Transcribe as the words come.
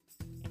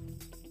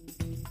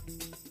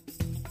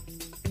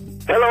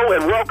Hello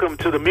and welcome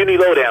to the Muni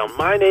Lowdown.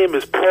 My name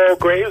is Paul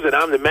Graves and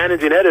I'm the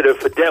managing editor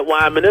for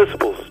Debtwire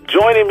Municipals.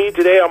 Joining me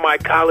today are my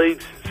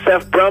colleagues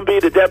Seth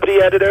Brumby, the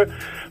deputy editor,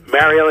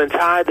 Mary Ellen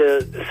Ty, the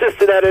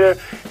assistant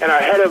editor, and our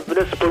head of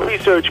municipal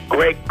research,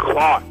 Greg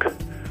Clark.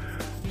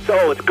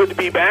 So it's good to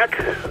be back.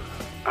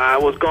 I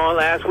was gone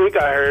last week.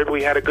 I heard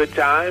we had a good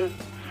time.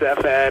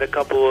 Seth had a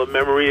couple of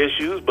memory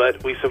issues,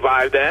 but we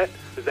survived that.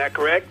 Is that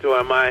correct? Or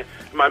am I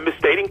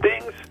misstating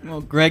things?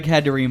 Well, Greg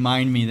had to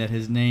remind me that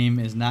his name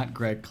is not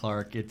Greg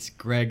Clark. It's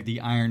Greg the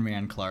Iron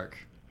Man Clark.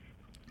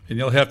 And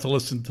you'll have to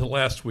listen to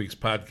last week's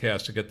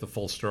podcast to get the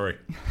full story.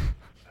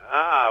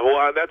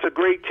 Well, that's a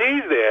great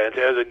tease there in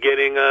terms of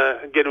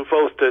getting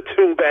folks to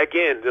tune back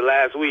in to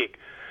last week.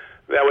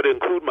 That would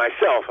include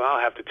myself. I'll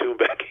have to tune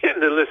back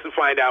in to listen,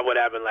 find out what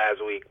happened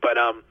last week. But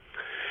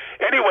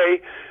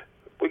anyway,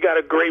 we got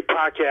a great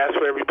podcast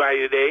for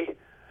everybody today.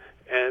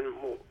 And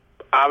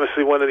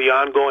obviously one of the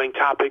ongoing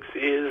topics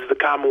is the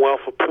Commonwealth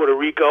of Puerto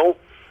Rico.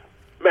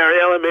 Mary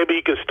Ellen, maybe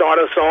you can start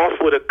us off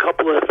with a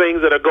couple of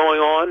things that are going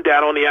on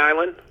down on the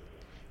island.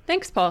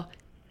 Thanks, Paul.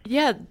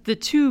 Yeah, the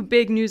two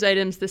big news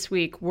items this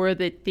week were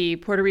that the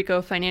Puerto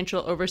Rico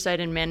Financial Oversight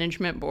and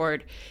Management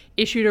Board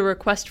issued a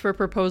request for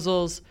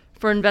proposals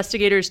for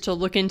investigators to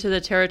look into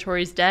the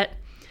territory's debt.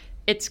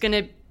 It's going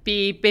to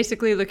be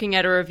basically looking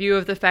at a review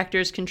of the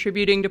factors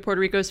contributing to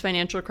Puerto Rico's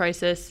financial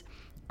crisis,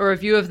 a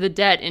review of the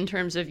debt in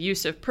terms of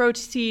use of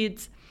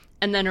proceeds,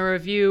 and then a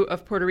review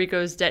of Puerto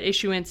Rico's debt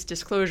issuance,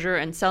 disclosure,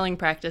 and selling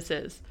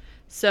practices.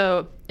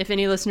 So if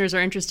any listeners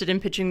are interested in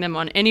pitching them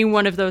on any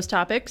one of those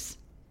topics,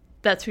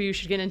 that's who you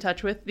should get in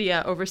touch with, the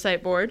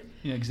Oversight Board.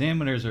 Yeah,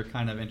 examiners are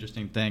kind of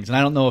interesting things. And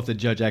I don't know if the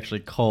judge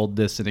actually called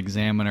this an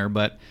examiner,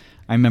 but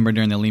I remember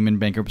during the Lehman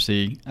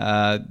bankruptcy,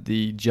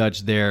 the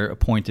judge there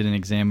appointed an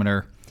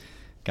examiner.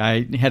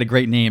 Guy had a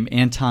great name,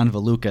 Anton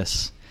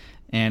Valukas.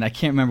 And I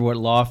can't remember what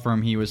law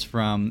firm he was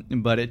from,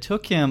 but it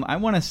took him,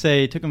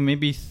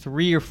 maybe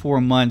 3 or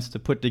 4 months to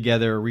put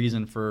together a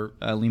reason for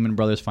Lehman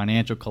Brothers'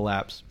 financial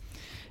collapse.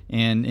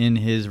 And in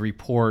his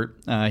report,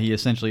 he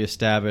essentially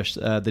established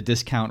the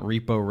discount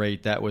repo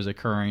rate that was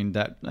occurring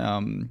that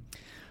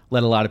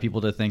led a lot of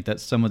people to think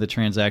that some of the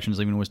transactions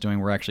Lehman was doing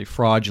were actually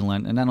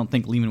fraudulent. And I don't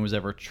think Lehman was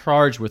ever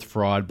charged with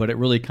fraud, but it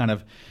really kind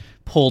of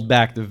pulled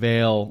back the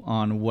veil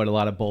on what a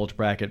lot of bulge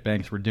bracket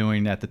banks were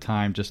doing at the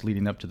time, just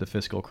leading up to the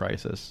fiscal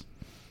crisis.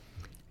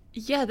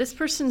 Yeah, this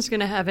person's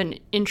going to have an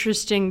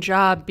interesting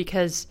job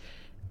because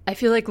I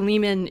feel like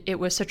Lehman, it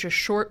was such a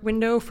short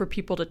window for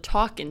people to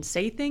talk and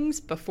say things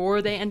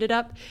before they ended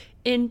up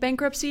in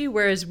bankruptcy,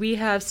 whereas we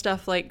have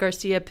stuff like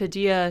Garcia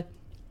Padilla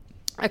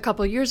a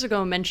couple years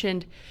ago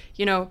mentioned,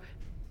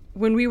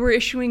 when we were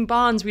issuing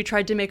bonds, we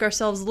tried to make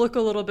ourselves look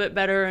a little bit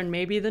better and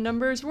maybe the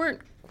numbers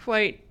weren't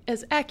quite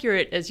as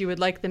accurate as you would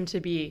like them to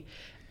be.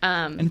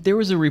 And there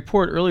was a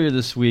report earlier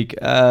this week,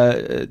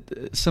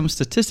 some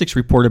statistics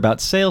report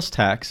about sales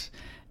tax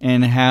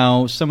and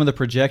how some of the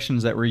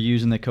projections that were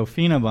used in the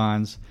COFINA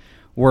bonds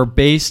were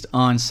based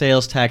on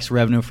sales tax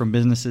revenue from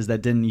businesses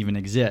that didn't even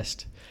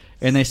exist.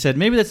 And they said,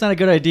 maybe that's not a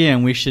good idea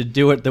and we should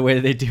do it the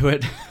way they do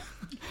it.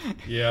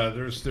 Yeah,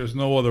 there's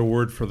no other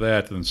word for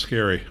that than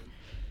scary.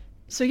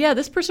 So yeah,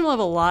 this person will have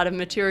a lot of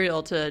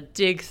material to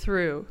dig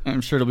through. I'm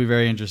sure it'll be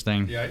very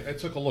interesting. Yeah, I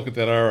took a look at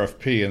that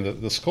RFP,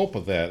 and the scope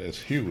of that is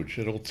huge.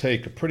 It'll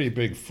take a pretty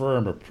big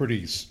firm a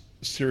pretty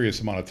serious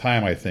amount of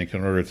time, I think,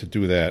 in order to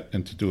do that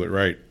and to do it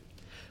right.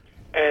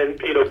 And,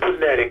 putting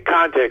that in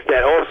context,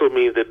 that also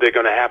means that they're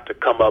going to have to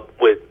come up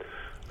with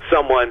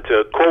someone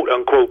to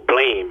quote-unquote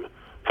blame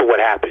for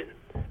what happened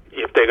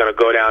if they're going to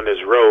go down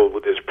this road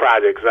with this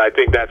project. So I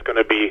think that's going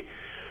to be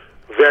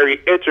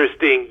very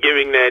interesting,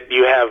 given that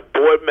you have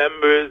board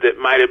members that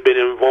might have been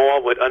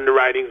involved with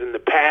underwritings in the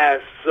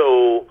past.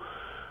 So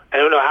I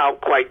don't know how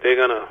quite they're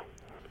going to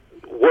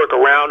work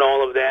around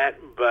all of that,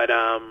 but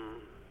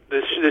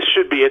this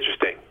should be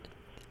interesting.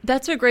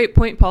 That's a great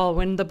point, Paul.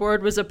 When the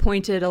board was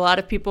appointed, a lot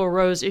of people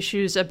rose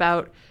issues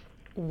about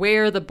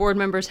where the board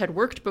members had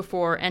worked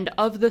before, and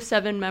of the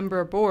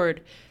 7-member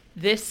board,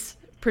 this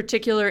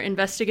particular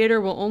investigator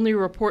will only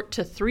report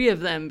to 3 of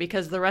them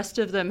because the rest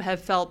of them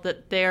have felt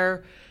that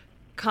their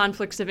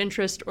conflicts of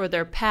interest or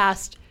their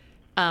past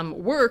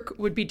work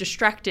would be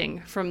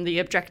distracting from the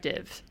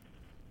objective.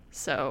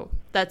 So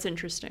that's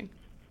interesting.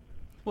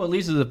 Well, it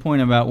leads to the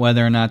point about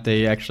whether or not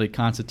they actually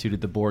constituted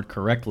the board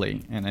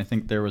correctly. And I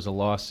think there was a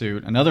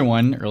lawsuit, another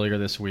one earlier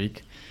this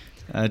week,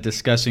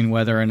 discussing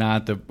whether or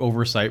not the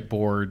oversight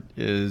board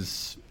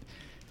was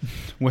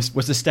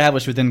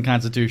established within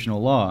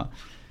constitutional law.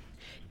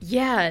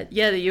 Yeah,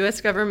 the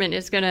U.S. government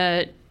is going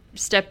to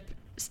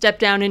step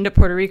down into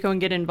Puerto Rico and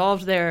get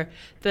involved there.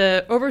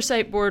 The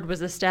Oversight Board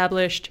was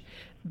established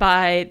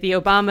by the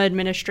Obama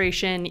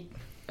administration.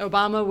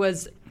 Obama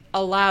was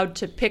allowed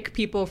to pick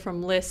people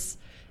from lists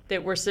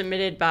that were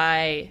submitted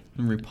by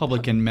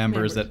Republican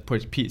members that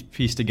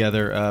pieced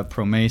together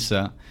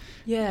PROMESA.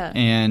 Yeah.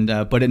 And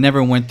but it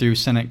never went through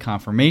Senate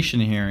confirmation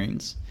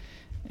hearings.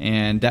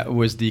 And that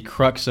was the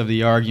crux of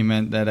the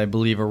argument that I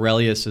believe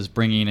Aurelius is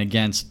bringing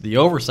against the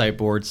Oversight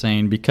Board,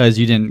 saying because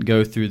you didn't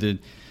go through the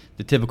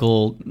the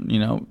typical,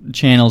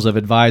 channels of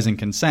advise and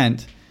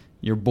consent,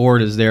 your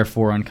board is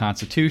therefore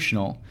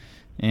unconstitutional.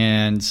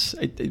 And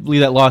I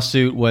believe that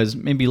lawsuit was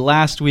maybe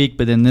last week,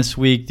 but then this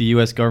week the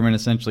U.S. government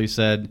essentially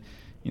said,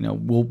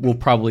 we'll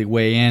probably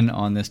weigh in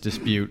on this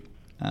dispute.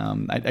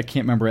 I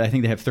can't remember. I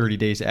think they have 30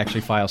 days to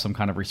actually file some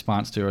kind of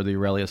response to the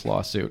Aurelius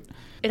lawsuit.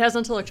 It has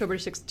until October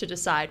 6th to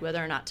decide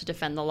whether or not to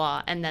defend the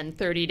law, and then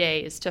 30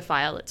 days to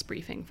file its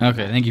briefing.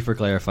 Okay, thank you for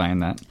clarifying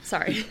that.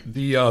 Sorry.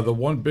 The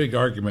one big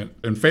argument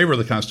in favor of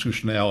the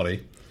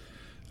constitutionality,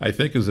 I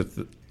think, is that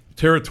the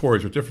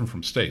territories are different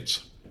from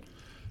states.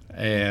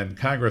 And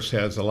Congress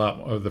has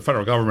the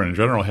federal government in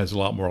general has a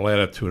lot more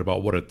latitude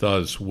about what it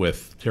does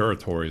with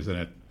territories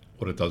than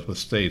what it does with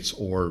states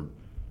or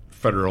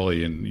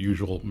federally in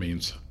usual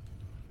means.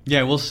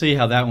 Yeah, we'll see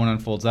how that one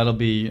unfolds. That'll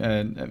be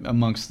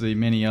amongst the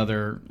many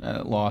other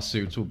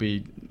lawsuits will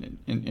be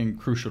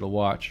crucial to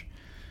watch.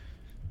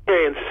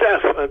 Okay, and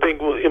Seth, I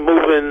think in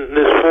moving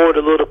this forward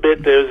a little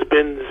bit, there's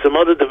been some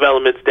other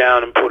developments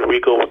down in Puerto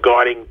Rico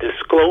regarding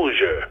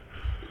disclosure.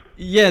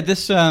 Yeah,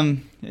 this a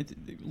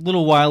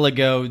little while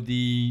ago,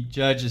 the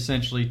judge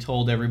essentially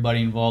told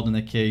everybody involved in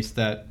the case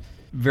that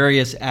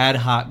various ad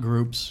hoc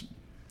groups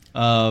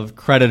of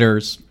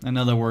creditors, in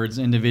other words,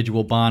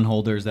 individual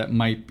bondholders that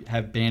might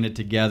have banded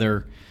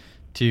together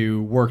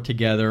to work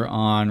together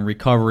on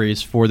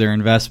recoveries for their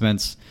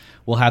investments,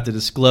 will have to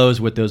disclose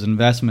what those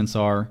investments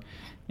are.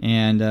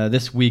 And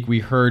this week we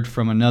heard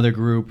from another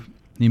group,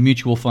 the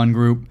Mutual Fund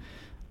Group,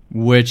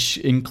 which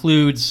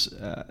includes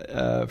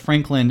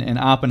Franklin and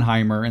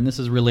Oppenheimer, and this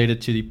is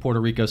related to the Puerto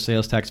Rico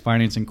Sales Tax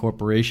Financing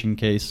Corporation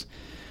case.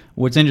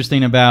 What's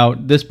interesting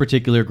about this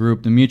particular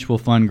group, the Mutual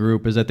Fund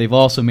Group, is that they've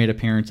also made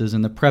appearances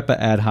in the PREPA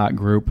ad hoc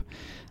group.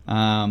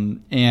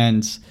 And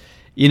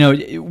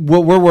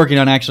what we're working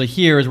on actually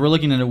here is we're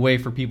looking at a way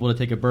for people to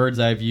take a bird's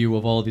eye view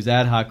of all of these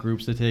ad hoc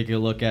groups to take a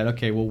look at,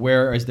 okay, well,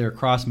 where is their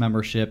cross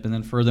membership? And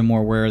then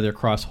furthermore, where are their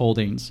cross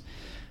holdings?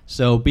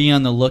 So be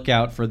on the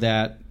lookout for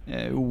that.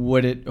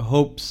 What it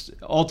hopes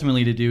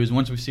ultimately to do is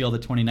once we see all the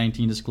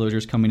 2019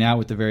 disclosures coming out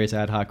with the various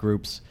ad hoc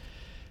groups,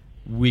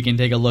 we can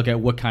take a look at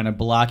what kind of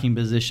blocking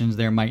positions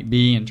there might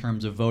be in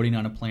terms of voting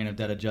on a plan of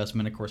debt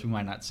adjustment. Of course, we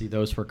might not see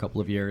those for a couple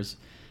of years.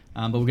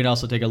 But we can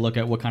also take a look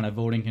at what kind of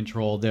voting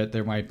control that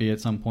there might be at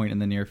some point in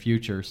the near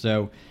future.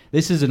 So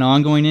this is an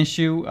ongoing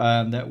issue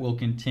that we'll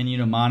continue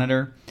to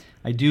monitor.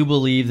 I do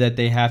believe that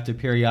they have to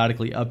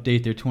periodically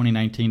update their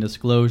 2019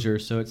 disclosure.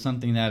 So it's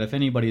something that if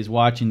anybody is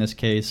watching this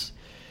case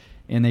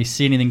and they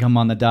see anything come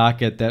on the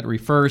docket that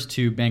refers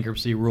to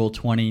Bankruptcy Rule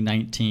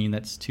 2019,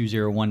 that's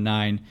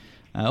 2019,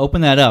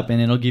 open that up,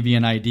 and it'll give you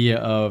an idea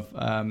of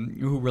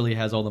who really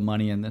has all the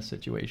money in this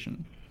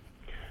situation.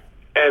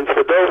 And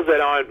for those that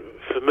aren't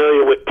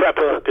familiar with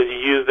PREPA, because you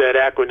use that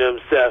acronym,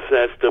 Seth,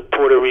 that's the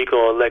Puerto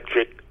Rico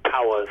Electric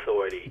Power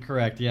Authority.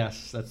 Correct,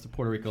 yes. That's the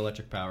Puerto Rico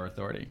Electric Power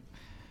Authority.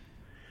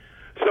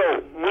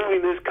 So,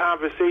 moving this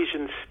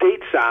conversation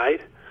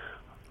stateside,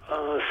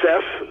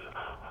 Seth,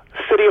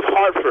 City of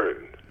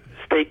Hartford,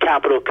 state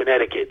capital,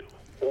 Connecticut.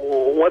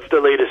 What's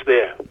the latest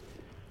there?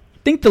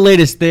 I think the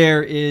latest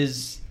there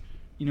is,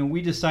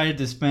 we decided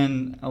to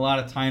spend a lot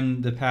of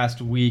time the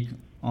past week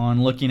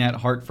on looking at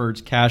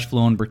Hartford's cash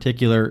flow in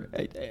particular.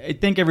 I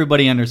think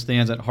everybody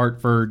understands that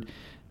Hartford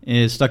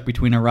is stuck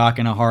between a rock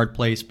and a hard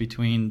place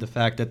between the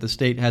fact that the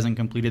state hasn't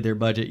completed their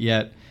budget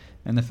yet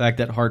and the fact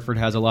that Hartford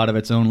has a lot of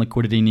its own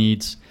liquidity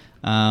needs,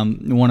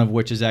 one of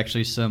which is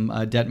actually some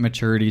debt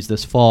maturities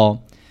this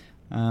fall.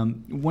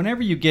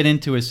 Whenever you get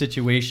into a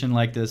situation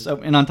like this,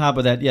 and on top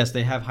of that, yes,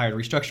 they have hired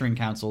restructuring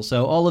counsel,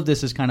 so all of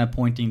this is kind of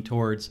pointing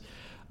towards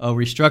a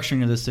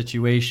restructuring of the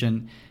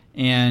situation.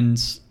 And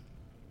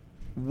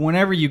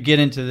whenever you get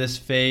into this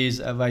phase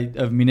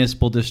of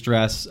municipal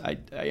distress,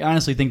 I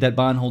honestly think that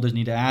bondholders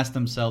need to ask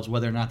themselves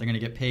whether or not they're going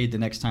to get paid the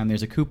next time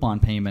there's a coupon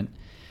payment.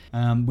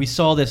 We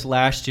saw this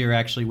last year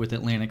actually with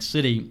Atlantic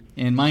City.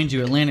 And mind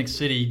you, Atlantic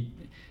City,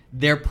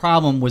 their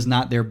problem was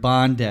not their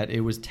bond debt.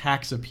 It was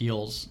tax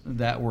appeals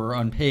that were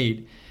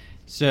unpaid.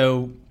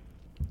 So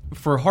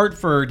for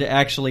Hartford to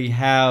actually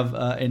have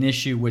an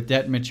issue with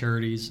debt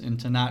maturities and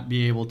to not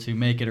be able to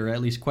make it, or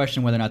at least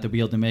question whether or not they'll be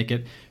able to make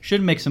it,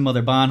 should make some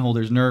other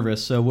bondholders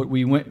nervous. So what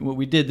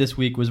we did this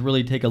week was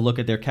really take a look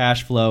at their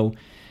cash flow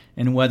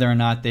and whether or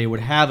not they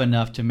would have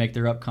enough to make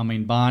their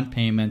upcoming bond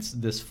payments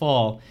this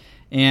fall.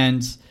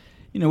 And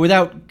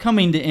without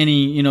coming to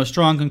any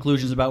strong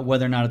conclusions about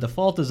whether or not a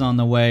default is on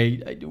the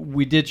way,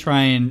 we did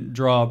try and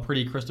draw a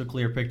pretty crystal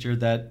clear picture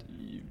that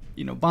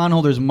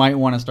bondholders might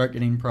want to start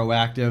getting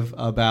proactive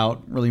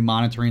about really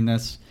monitoring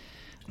this,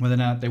 whether or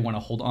not they want to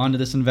hold on to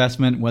this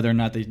investment, whether or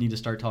not they need to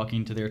start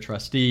talking to their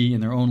trustee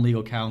and their own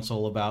legal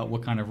counsel about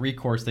what kind of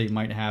recourse they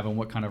might have and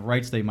what kind of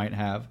rights they might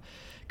have.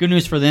 Good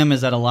news for them is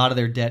that a lot of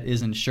their debt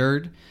is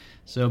insured,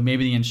 so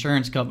maybe the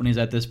insurance companies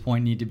at this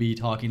point need to be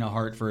talking to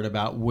Hartford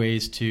about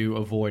ways to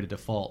avoid a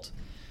default.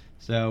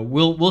 So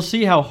we'll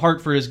see how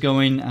Hartford is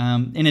going.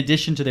 In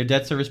addition to their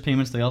debt service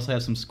payments, they also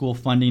have some school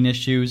funding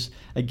issues.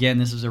 Again,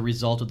 this is a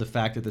result of the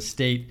fact that the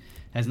state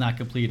has not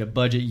completed a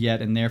budget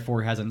yet and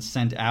therefore hasn't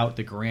sent out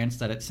the grants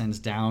that it sends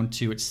down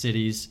to its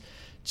cities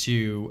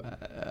to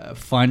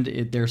fund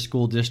their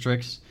school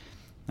districts.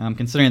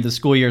 Considering that the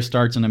school year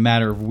starts in a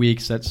matter of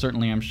weeks, that's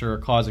certainly, I'm sure,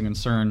 causing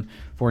concern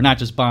for not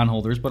just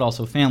bondholders, but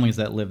also families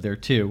that live there,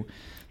 too.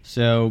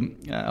 So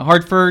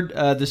Hartford,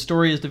 the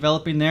story is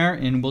developing there,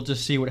 and we'll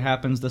just see what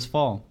happens this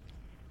fall.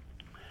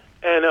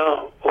 And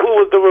who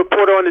was the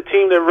reporter on the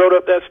team that wrote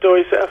up that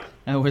story, Seth?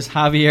 It was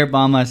Javier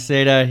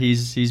Balmaceda.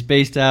 He's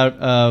based out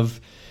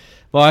of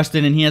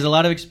Boston, and he has a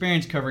lot of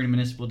experience covering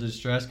municipal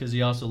distress because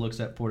he also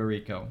looks at Puerto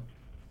Rico.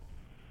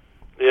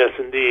 Yes,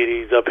 indeed.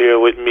 He's up here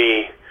with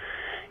me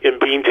in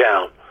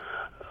Beantown.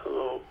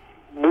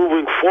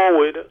 Moving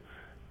forward,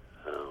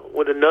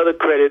 with another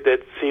credit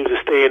that seems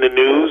to stay in the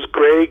news,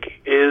 Greg,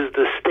 is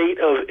the state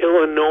of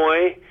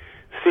Illinois.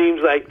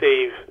 Seems like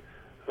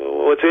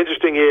what's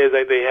interesting here is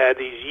that they had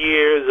these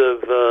years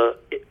of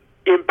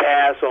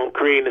impasse on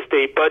creating a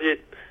state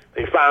budget.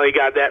 They finally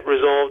got that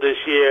resolved this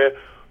year,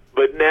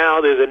 but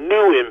now there's a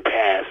new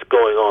impasse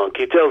going on.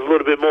 Can you tell us a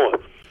little bit more?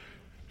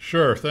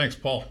 Sure. Thanks,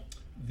 Paul.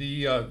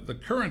 The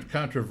current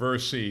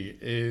controversy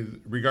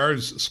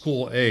regards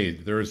school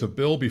aid. There is a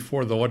bill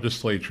before the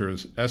legislature,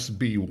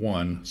 SB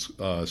 1,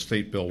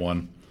 State Bill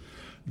 1,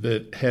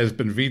 that has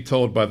been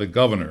vetoed by the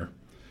governor.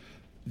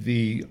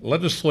 The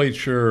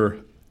legislature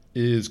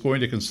is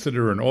going to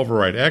consider an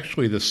override.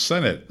 Actually, the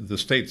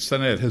state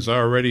Senate has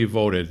already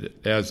voted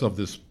as of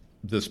this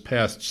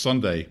past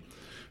Sunday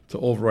to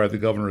override the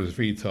governor's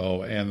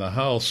veto, and the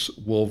House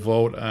will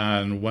vote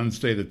on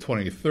Wednesday the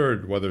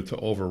 23rd whether to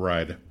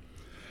override.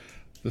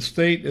 The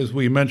state, as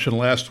we mentioned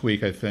last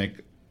week, I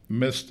think,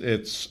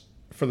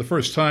 for the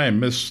first time,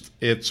 missed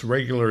its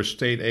regular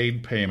state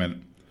aid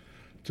payment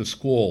to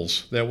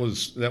schools. That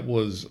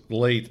was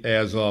late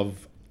as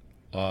of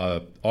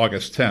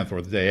August 10th,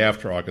 or the day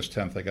after August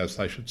 10th, I guess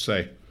I should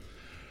say.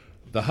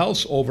 The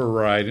House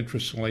override,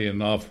 interestingly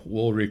enough,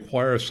 will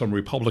require some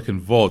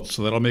Republican votes,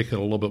 so that'll make it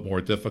a little bit more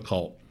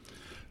difficult.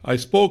 I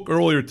spoke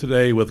earlier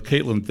today with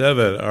Caitlin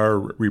Devitt, our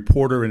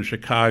reporter in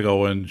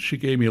Chicago, and she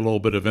gave me a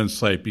little bit of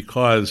insight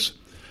because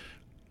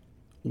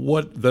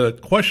what the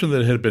question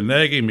that had been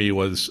nagging me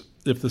was,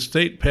 if the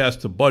state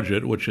passed a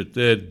budget, which it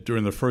did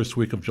during the first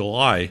week of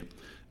July,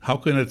 how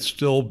can it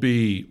still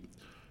be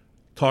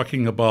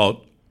talking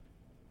about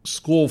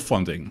school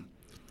funding?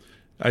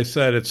 I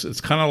said it's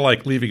kind of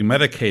like leaving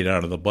Medicaid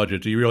out of the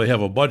budget. Do you really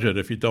have a budget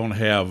if you don't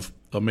have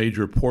a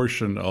major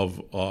portion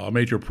of a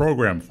major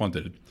program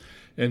funded?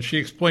 And she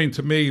explained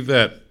to me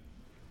that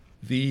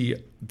the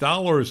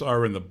dollars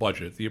are in the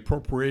budget, the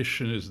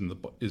appropriation is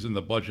in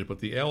the budget,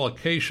 but the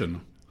allocation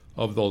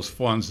of those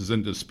funds is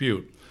in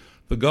dispute.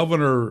 The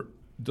governor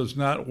does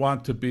not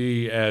want to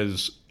be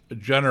as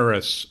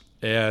generous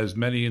as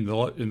many in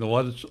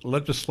the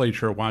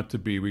legislature want to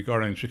be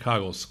regarding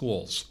Chicago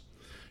schools.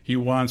 He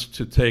wants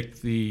to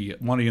take the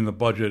money in the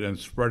budget and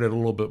spread it a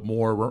little bit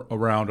more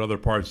around other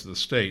parts of the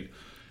state.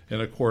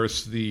 And of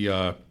course,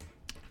 the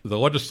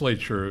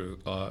legislature,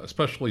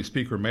 especially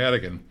Speaker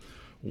Madigan,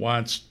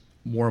 wants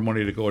more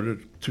money to go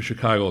to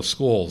Chicago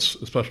schools,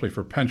 especially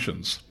for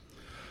pensions.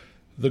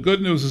 The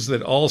good news is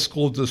that all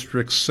school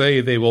districts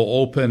say they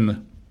will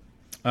open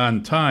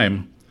on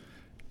time,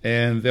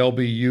 and they'll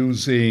be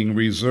using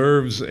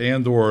reserves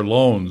and or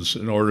loans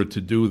in order to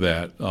do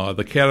that.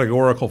 The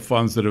categorical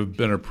funds that have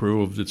been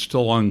approved, it's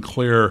still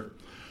unclear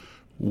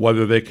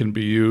whether they can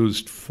be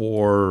used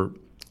for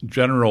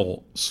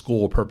general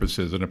school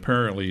purposes, and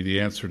apparently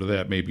the answer to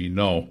that may be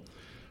no.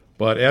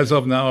 But as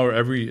of now,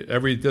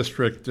 every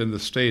district in the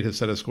state has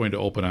said it's going to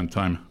open on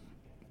time.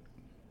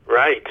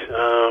 Right.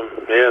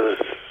 The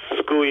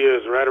school year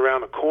is right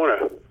around the corner.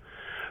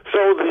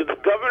 So the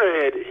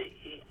governor had,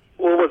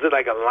 what was it,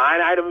 like a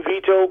line item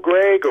veto,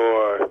 Greg,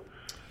 or?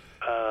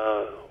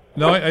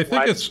 No, I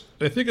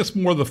think it's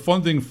more the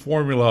funding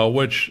formula,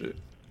 which,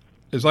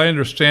 as I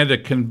understand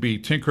it, can be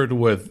tinkered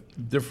with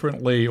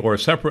differently or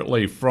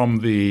separately from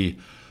the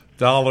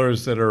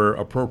dollars that are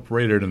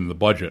appropriated in the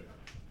budget.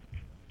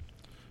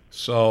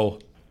 So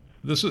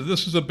this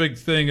is a big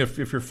thing if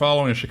you're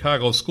following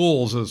Chicago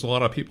schools, as a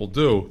lot of people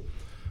do.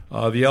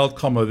 The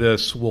outcome of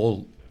this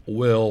will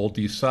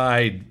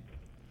decide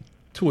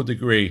to a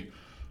degree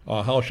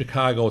how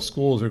Chicago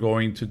schools are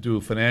going to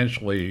do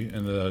financially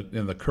in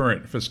the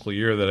current fiscal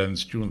year that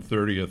ends June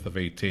 30th of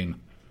 2018.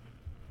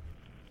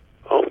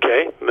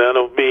 Okay,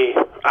 that'll be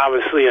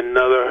obviously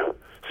another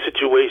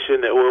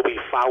situation that we'll be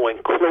following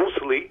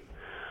closely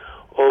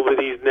over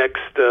this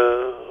next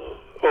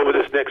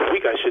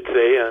week, I should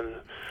say, and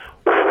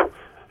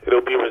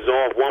it'll be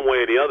resolved one way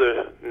or the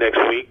other next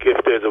week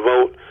if there's a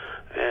vote.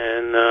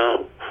 And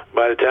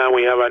by the time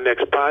we have our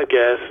next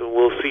podcast,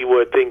 we'll see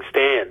where things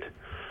stand.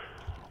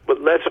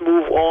 But let's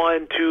move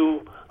on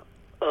to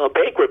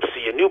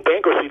bankruptcy, a new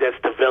bankruptcy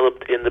that's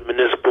developed in the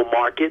municipal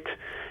market.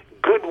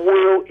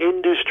 Goodwill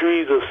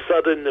Industries of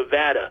Southern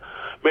Nevada.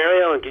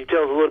 Mary Ellen, can you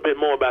tell us a little bit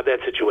more about that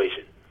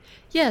situation?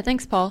 Yeah,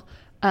 thanks, Paul.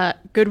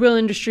 Goodwill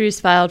Industries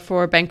filed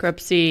for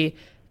bankruptcy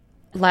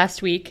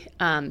last week.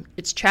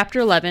 It's Chapter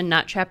 11,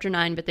 not Chapter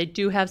 9, but they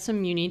do have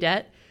some muni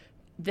debt.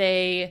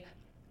 They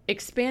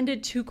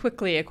expanded too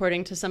quickly,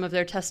 according to some of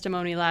their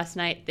testimony last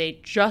night. They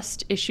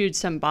just issued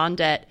some bond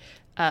debt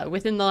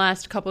within the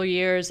last couple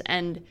years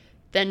and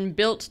then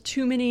built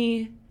too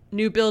many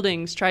new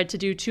buildings, tried to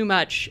do too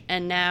much,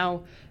 and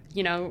now,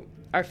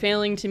 are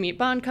failing to meet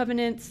bond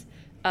covenants.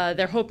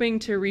 They're hoping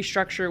to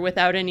restructure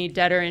without any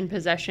debtor in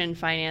possession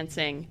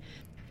financing.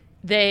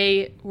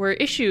 The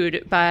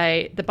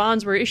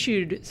bonds were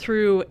issued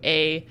through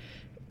a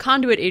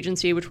conduit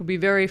agency, which will be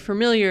very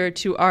familiar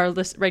to our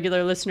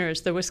regular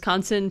listeners, the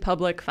Wisconsin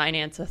Public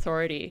Finance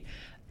Authority.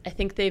 I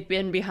think they've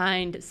been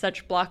behind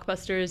such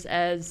blockbusters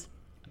as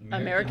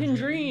American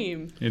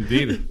Dream.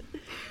 Indeed.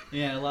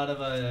 Yeah, a lot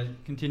of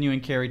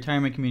continuing care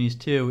retirement communities,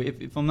 too.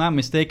 If I'm not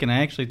mistaken,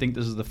 I actually think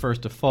this is the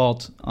first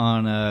default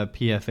on a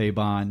PFA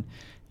bond.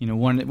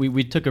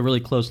 We took a really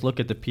close look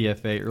at the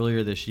PFA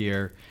earlier this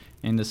year,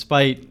 and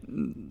despite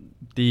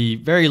the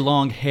very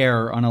long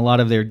hair on a lot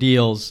of their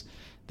deals,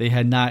 they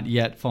had not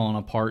yet fallen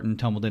apart and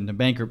tumbled into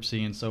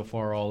bankruptcy, and so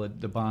far all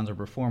the bonds are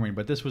performing.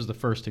 But this was the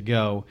first to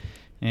go,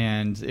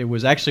 and it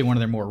was actually one of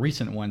their more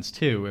recent ones,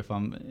 too.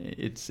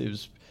 It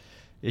was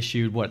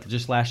issued,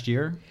 just last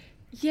year?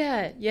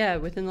 Yeah,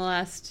 within the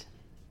last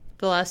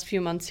few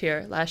months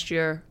here, last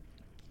year.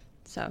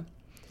 So.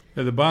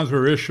 Yeah, the bonds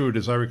were issued,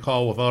 as I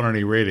recall, without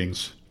any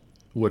ratings,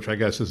 which I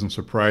guess isn't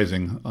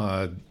surprising.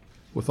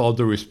 With all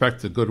due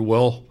respect to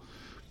Goodwill,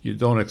 you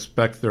don't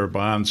expect their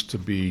bonds to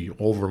be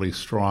overly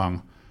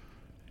strong.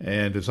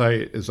 And as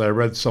I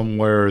read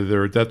somewhere,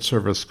 their debt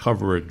service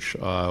coverage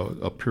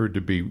appeared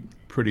to be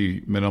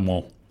pretty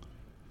minimal.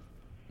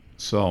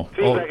 So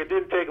seems like it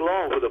didn't take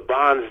long for the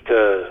bonds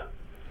to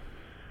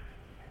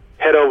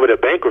head over to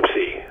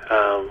bankruptcy,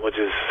 which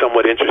is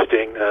somewhat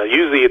interesting.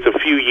 Usually it's a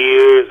few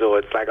years, or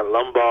it's like a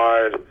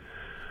Lombard.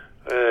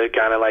 It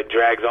kind of like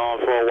drags on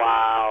for a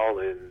while,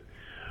 and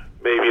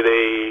maybe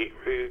they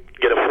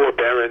get a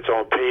forbearance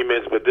on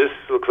payments, but this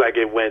looks like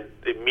it went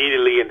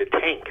immediately in the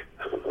tank,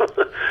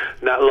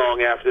 not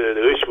long after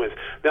the issuance.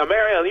 Now,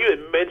 Marielle, you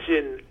had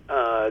mentioned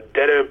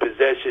debtor in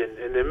possession,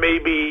 and there may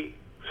be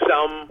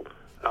some,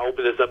 I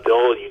open this up to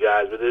all of you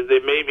guys, but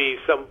there may be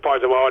some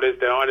parts of artists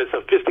that aren't as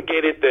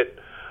sophisticated that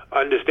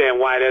understand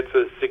why that's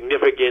a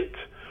significant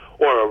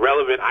or a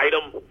relevant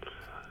item.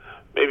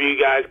 Maybe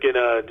you guys can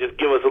just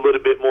give us a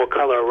little bit more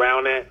color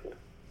around that.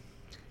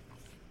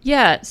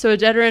 Yeah, so a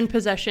debtor in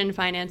possession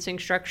financing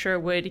structure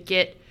would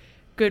get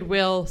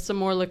Goodwill some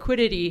more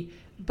liquidity,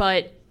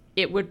 but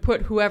it would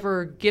put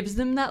whoever gives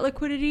them that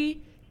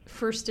liquidity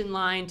first in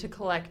line to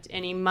collect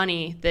any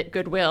money that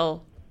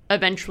Goodwill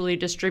eventually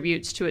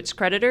distributes to its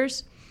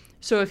creditors.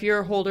 So if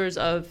you're holders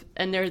of,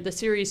 and they're the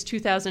Series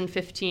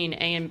 2015 A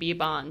and B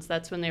bonds,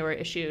 that's when they were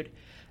issued.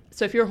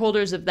 So if you're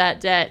holders of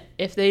that debt,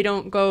 if they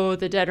don't go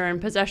the debtor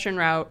in possession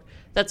route,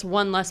 that's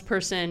one less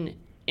person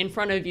in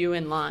front of you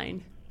in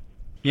line.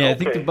 Yeah, I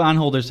think the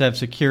bondholders have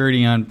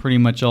security on pretty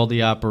much all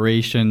the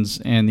operations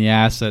and the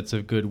assets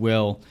of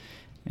Goodwill.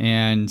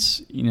 And,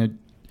 to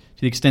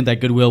the extent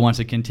that Goodwill wants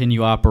to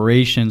continue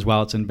operations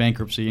while it's in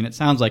bankruptcy, and it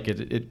sounds like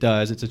it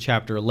does, it's a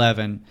Chapter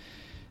 11,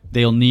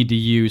 they'll need to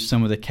use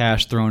some of the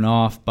cash thrown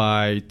off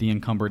by the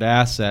encumbered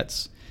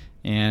assets.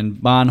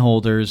 And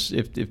bondholders,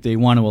 if they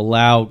want to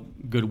allow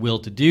Goodwill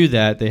to do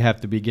that, they have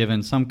to be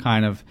given some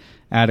kind of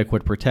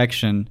adequate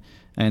protection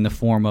in the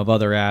form of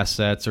other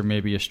assets or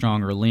maybe a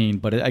stronger lien.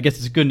 But I guess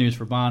it's good news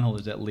for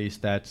bondholders, at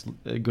least, that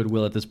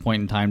Goodwill at this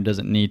point in time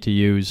doesn't need to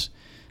use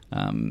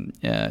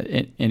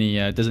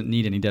doesn't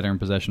need any debtor in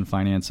possession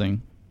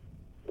financing.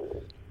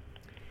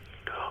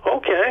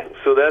 Okay,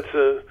 so that's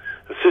a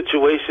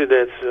situation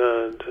that's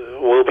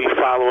we'll be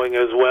following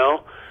as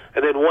well.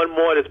 And then one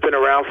more that's been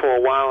around for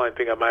a while, I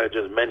think I might have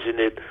just mentioned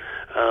it.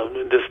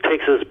 This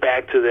takes us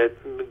back to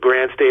that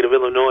grand state of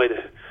Illinois.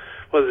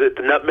 Was it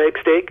the nutmeg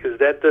state? Is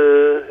that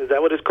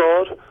what it's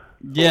called?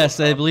 Yes,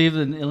 I believe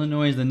in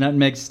Illinois is the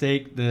nutmeg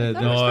state.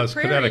 No, it's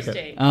Connecticut.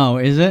 State. Oh,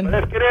 is it? Well,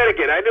 that's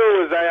Connecticut. I knew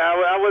it was.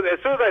 I was as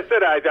soon as I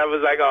said it, I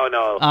was like, oh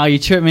no. Oh, you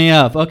tripped me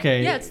up.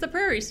 Okay. Yeah, it's the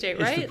Prairie State,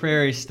 right? It's the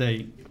Prairie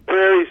State.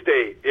 Prairie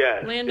State,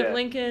 yes. Land of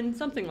Lincoln,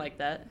 something like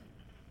that.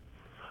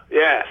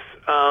 Yes.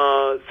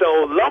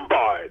 So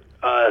Lombard,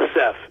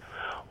 Seth,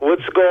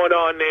 what's going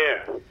on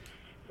there?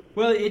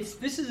 Well,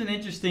 this is an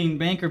interesting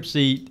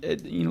bankruptcy.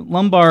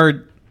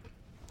 Lombard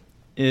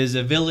is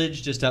a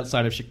village just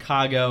outside of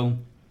Chicago.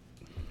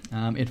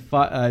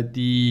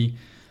 The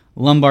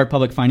Lombard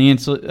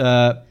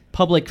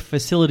Public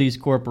Facilities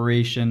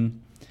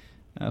Corporation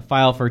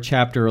filed for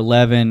Chapter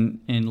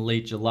 11 in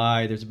late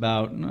July. There's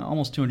about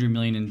almost $200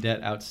 million in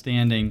debt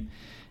outstanding.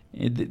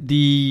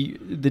 The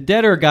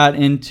debtor got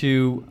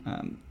into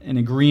an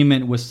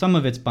agreement with some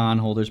of its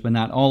bondholders, but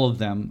not all of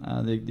them.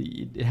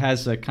 It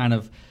has a kind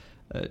of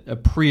a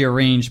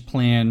prearranged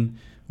plan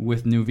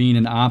with Nuveen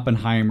and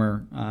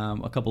Oppenheimer,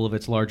 a couple of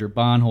its larger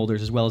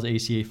bondholders, as well as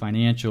ACA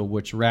Financial,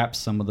 which wraps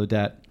some of the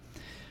debt.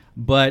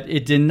 But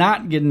it did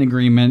not get an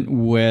agreement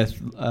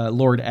with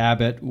Lord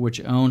Abbott,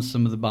 which owns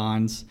some of the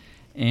bonds.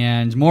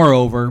 And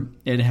moreover,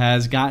 it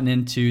has gotten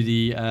into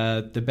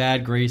the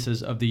bad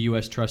graces of the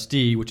U.S.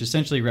 trustee, which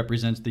essentially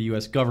represents the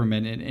U.S.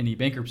 government in any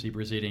bankruptcy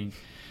proceeding.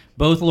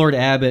 Both Lord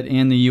Abbott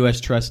and the U.S.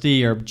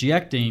 trustee are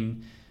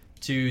objecting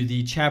to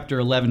the Chapter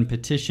 11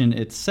 petition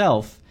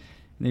itself.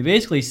 They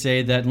basically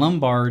say that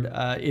Lombard,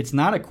 it's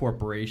not a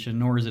corporation,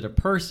 nor is it a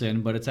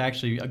person, but it's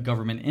actually a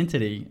government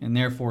entity, and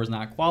therefore is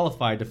not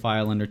qualified to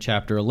file under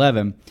Chapter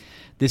 11.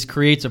 This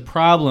creates a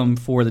problem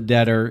for the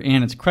debtor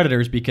and its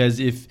creditors, because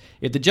if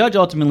the judge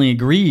ultimately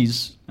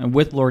agrees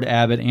with Lord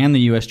Abbott and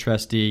the U.S.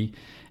 trustee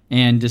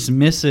and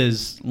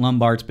dismisses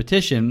Lombard's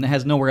petition, it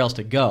has nowhere else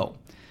to go.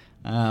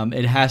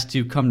 It has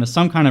to come to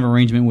some kind of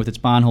arrangement with its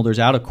bondholders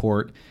out of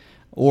court,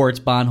 or its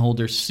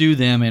bondholders sue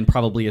them in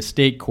probably a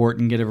state court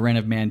and get a writ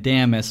of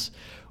mandamus,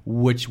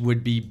 which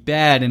would be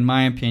bad, in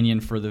my opinion,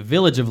 for the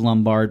Village of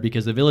Lombard,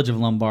 because the Village of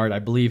Lombard, I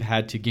believe,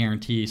 had to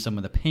guarantee some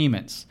of the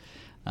payments.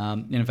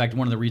 And in fact,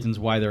 one of the reasons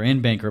why they're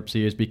in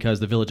bankruptcy is because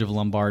the Village of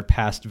Lombard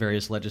passed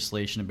various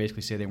legislation and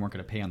basically say they weren't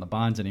going to pay on the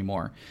bonds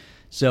anymore.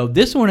 So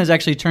this one is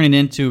actually turning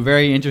into a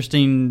very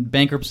interesting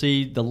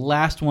bankruptcy. The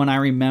last one I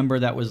remember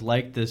that was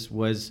like this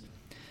was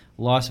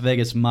Las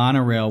Vegas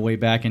Monorail way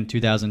back in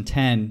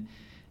 2010.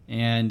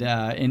 And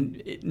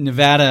in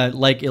Nevada,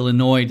 like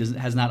Illinois,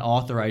 has not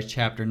authorized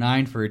Chapter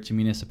 9 for its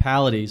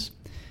municipalities.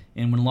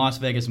 And when Las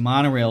Vegas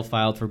Monorail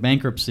filed for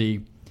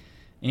bankruptcy,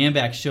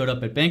 AMBAC showed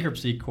up at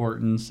bankruptcy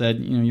court and said,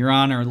 Your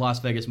Honor, Las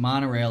Vegas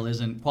Monorail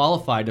isn't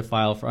qualified to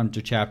file for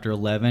under Chapter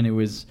 11.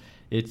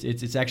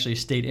 It's actually a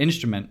state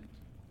instrument.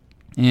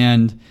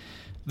 And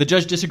the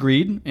judge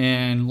disagreed,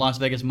 and Las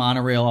Vegas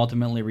Monorail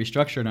ultimately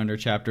restructured under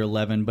Chapter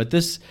 11. But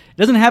this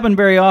doesn't happen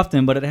very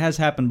often, but it has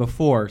happened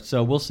before.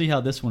 So we'll see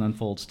how this one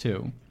unfolds,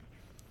 too.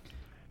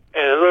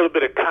 And a little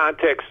bit of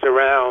context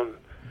around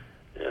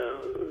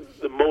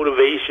the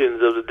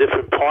motivations of the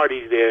different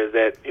parties there is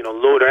that,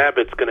 Lord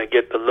Abbott's going to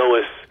get the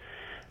lowest,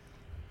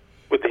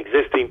 with the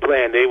existing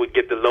plan, they would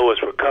get the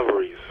lowest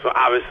recoveries. So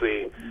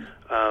obviously,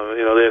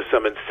 there's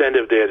some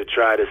incentive there to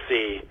try to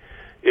see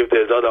if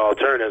there's other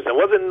alternatives. And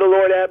wasn't the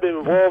Lord Abbott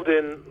involved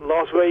in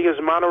Las Vegas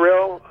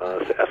Monorail,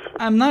 Seth?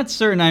 I'm not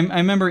certain. I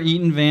remember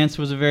Eaton Vance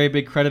was a very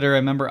big creditor. I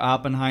remember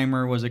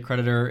Oppenheimer was a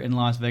creditor in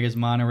Las Vegas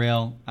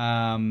Monorail.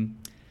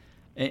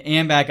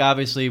 AMBAC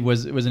obviously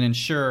was an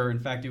insurer. In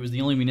fact, it was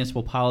the only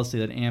municipal policy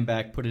that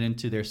AMBAC put it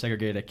into their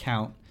segregated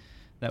account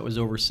that was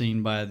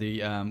overseen by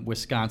the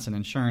Wisconsin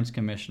Insurance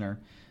Commissioner.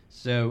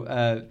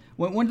 So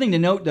one thing to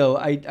note, though,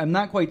 I'm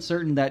not quite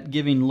certain that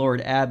giving Lord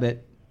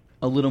Abbott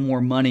a little more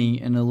money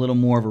and a little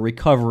more of a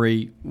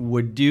recovery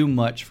would do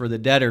much for the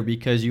debtor,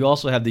 because you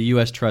also have the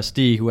U.S.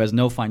 trustee, who has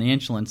no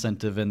financial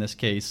incentive in this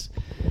case,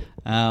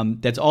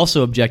 that's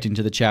also objecting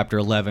to the Chapter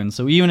 11.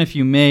 So even if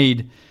you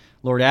made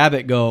Lord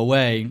Abbott go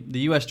away, the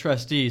U.S.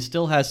 trustee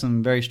still has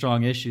some very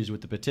strong issues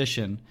with the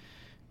petition,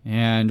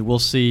 and we'll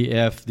see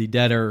if the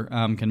debtor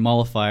can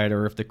mollify it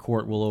or if the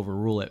court will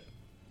overrule it.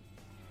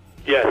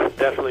 Yes,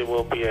 definitely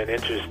will be an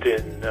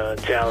interesting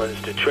challenge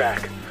to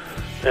track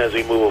as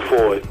we move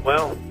forward.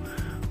 Well,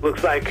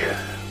 looks like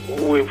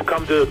we've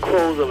come to the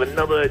close of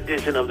another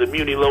edition of the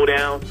Muni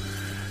Lowdown.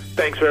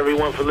 Thanks for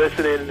everyone for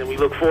listening, and we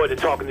look forward to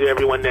talking to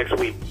everyone next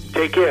week.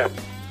 Take care.